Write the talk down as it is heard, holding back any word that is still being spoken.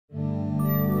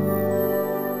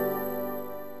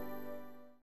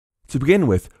To begin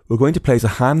with, we're going to place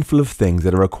a handful of things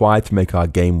that are required to make our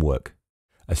game work.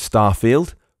 A star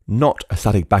field, not a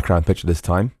static background picture this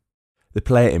time, the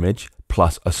player image,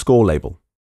 plus a score label.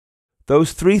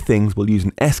 Those three things will use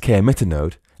an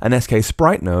SKEmitterNode, an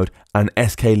SKSpriteNode, and an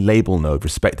SKLabelNode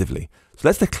respectively. So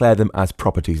let's declare them as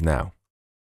properties now.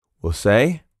 We'll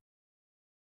say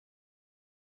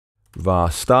var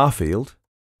starfield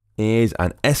is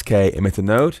an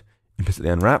SKEmitterNode, implicitly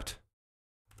unwrapped.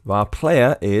 Var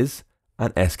player is an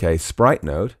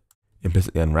SKSpriteNode,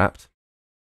 implicitly unwrapped.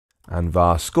 And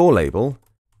var score label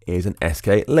is an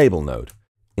SKLabelNode,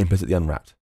 implicitly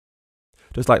unwrapped.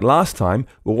 Just like last time,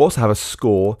 we'll also have a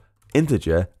score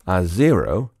integer as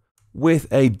 0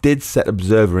 with a didSet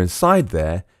observer inside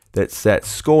there that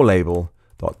sets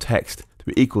scoreLabel.text to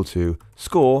be equal to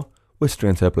score with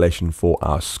string interpolation for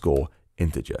our score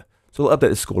integer. So we'll update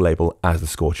the score label as the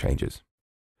score changes.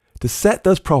 To set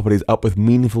those properties up with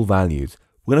meaningful values,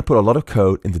 we're going to put a lot of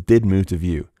code into didMove to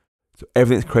view, so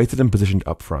everything's created and positioned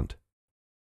up front.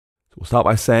 So we'll start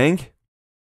by saying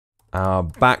our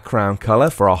background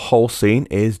color for our whole scene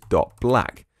is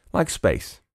 .black, like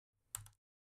space.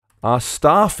 Our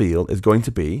star field is going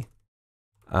to be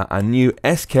a new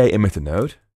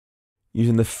SKEmitterNode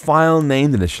using the file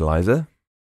named initializer,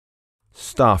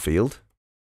 starfield.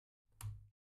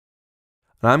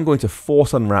 And I'm going to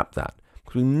force unwrap that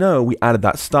because we know we added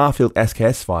that starfield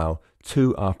SKS file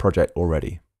to our project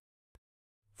already.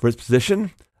 For its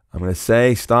position, I'm going to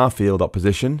say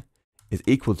starfield.position is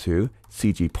equal to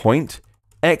CG point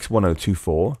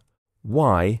x1024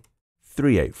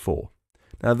 y384.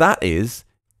 Now that is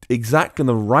exactly on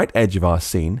the right edge of our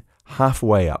scene,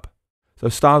 halfway up. So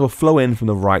stars will flow in from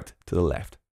the right to the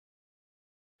left.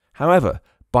 However,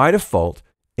 by default,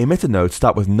 emitter nodes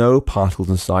start with no particles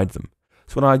inside them.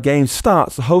 So when our game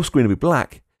starts, the whole screen will be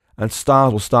black and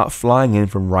stars will start flying in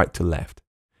from right to left.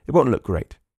 It won't look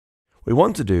great. What we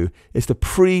want to do is to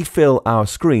pre-fill our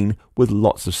screen with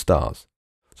lots of stars.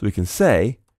 So we can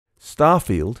say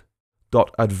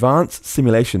starfield.advance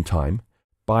simulation time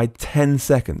by 10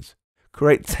 seconds.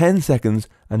 Create 10 seconds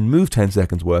and move 10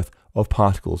 seconds worth of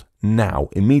particles now,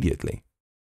 immediately.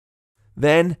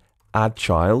 Then add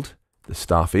child, the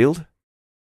starfield,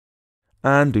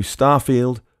 and do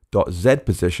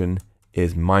starfield.zPosition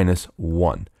is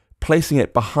 -1, placing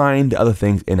it behind the other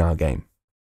things in our game.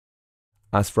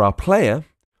 As for our player,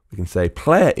 we can say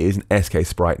player is an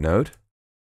SKSpriteNode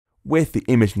with the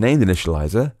image named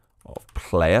initializer of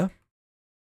player.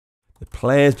 The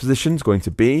player's position is going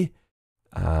to be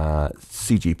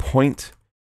CG point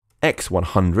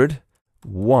x100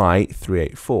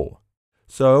 y384.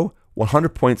 So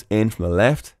 100 points in from the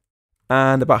left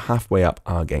and about halfway up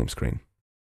our game screen.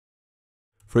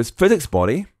 For its physics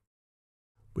body,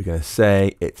 we're going to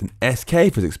say it's an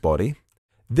SK physics body.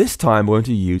 This time we're going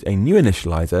to use a new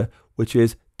initializer, which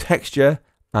is texture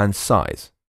and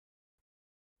size.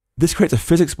 This creates a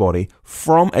physics body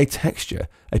from a texture,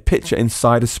 a picture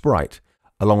inside a sprite,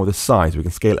 along with a size. We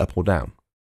can scale it up or down.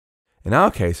 In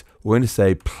our case, we're going to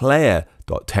say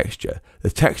player.texture, the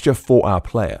texture for our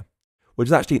player, which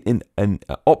is actually an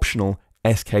optional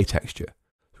SK texture.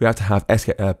 So we have to have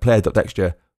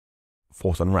player.texture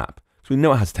force unwrap. So we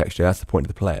know it has texture, that's the point of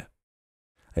the player.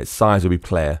 Its size will be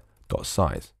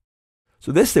player.size.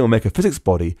 So this thing will make a physics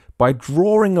body by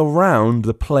drawing around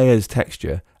the player's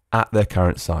texture at their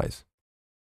current size.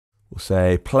 We'll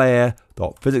say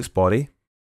player.physicsBody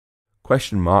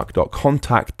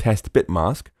 .contact test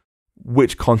bitmask,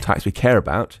 which contacts we care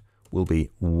about, will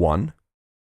be 1,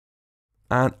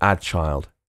 and add child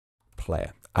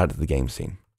player, add to the game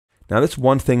scene. Now this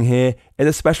one thing here is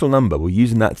a special number. We're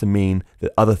using that to mean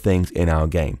that other things in our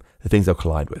game, the things they'll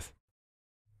collide with.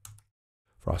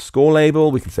 For our score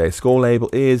label, we can say score label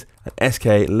is an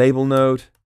SKLabelNode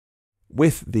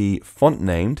with the font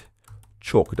named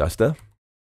Chalk Duster.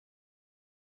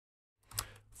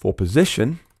 For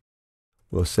position,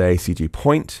 we'll say CG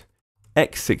point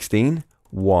x16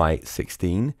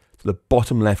 y16 to the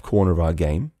bottom left corner of our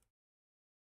game,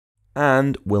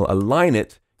 and we'll align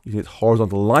it using its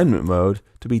horizontal alignment mode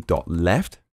to be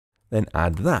 .left, then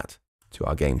add that to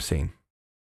our game scene.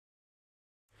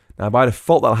 Now by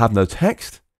default that'll have no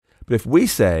text, but if we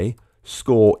say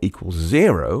score equals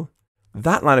 0,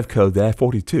 that line of code there,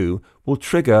 42, will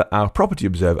trigger our property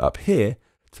observer up here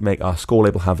to make our score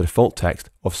label have the default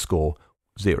text of score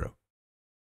 0.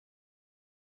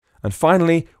 And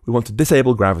finally, we want to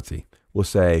disable gravity. We'll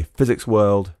say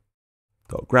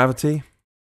physicsworld.gravity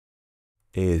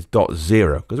is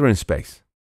 .0 because we're in space.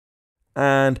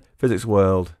 And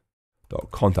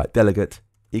physicsworld.contactDelegate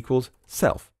equals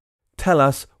self. Tell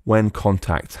us when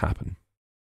contacts happen.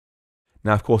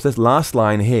 Now, of course, this last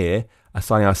line here,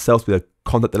 assigning ourselves to be the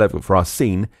contact delegate for our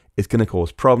scene, is going to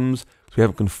cause problems. So we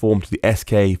haven't conformed to the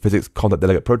SK physics contact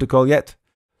delegate protocol yet.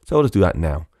 So we'll just do that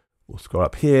now. We'll scroll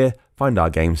up here, find our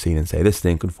game scene and say this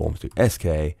thing conforms to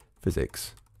SK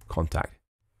physics contact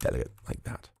delegate, like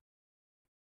that.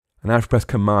 And now if we press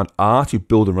Command R to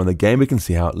build and run the game, we can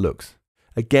see how it looks.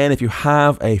 Again, if you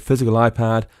have a physical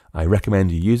iPad, I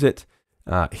recommend you use it.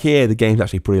 Here, the game's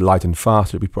actually pretty light and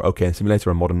fast. It'll be okay in simulator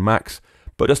or modern Macs,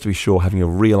 but just to be sure, having a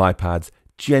real iPad's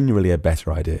generally a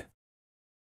better idea.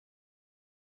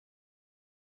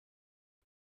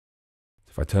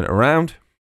 If I turn it around,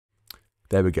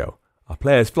 there we go. Our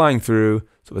player's flying through,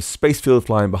 sort of a space field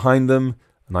flying behind them,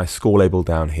 a nice score label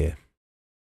down here.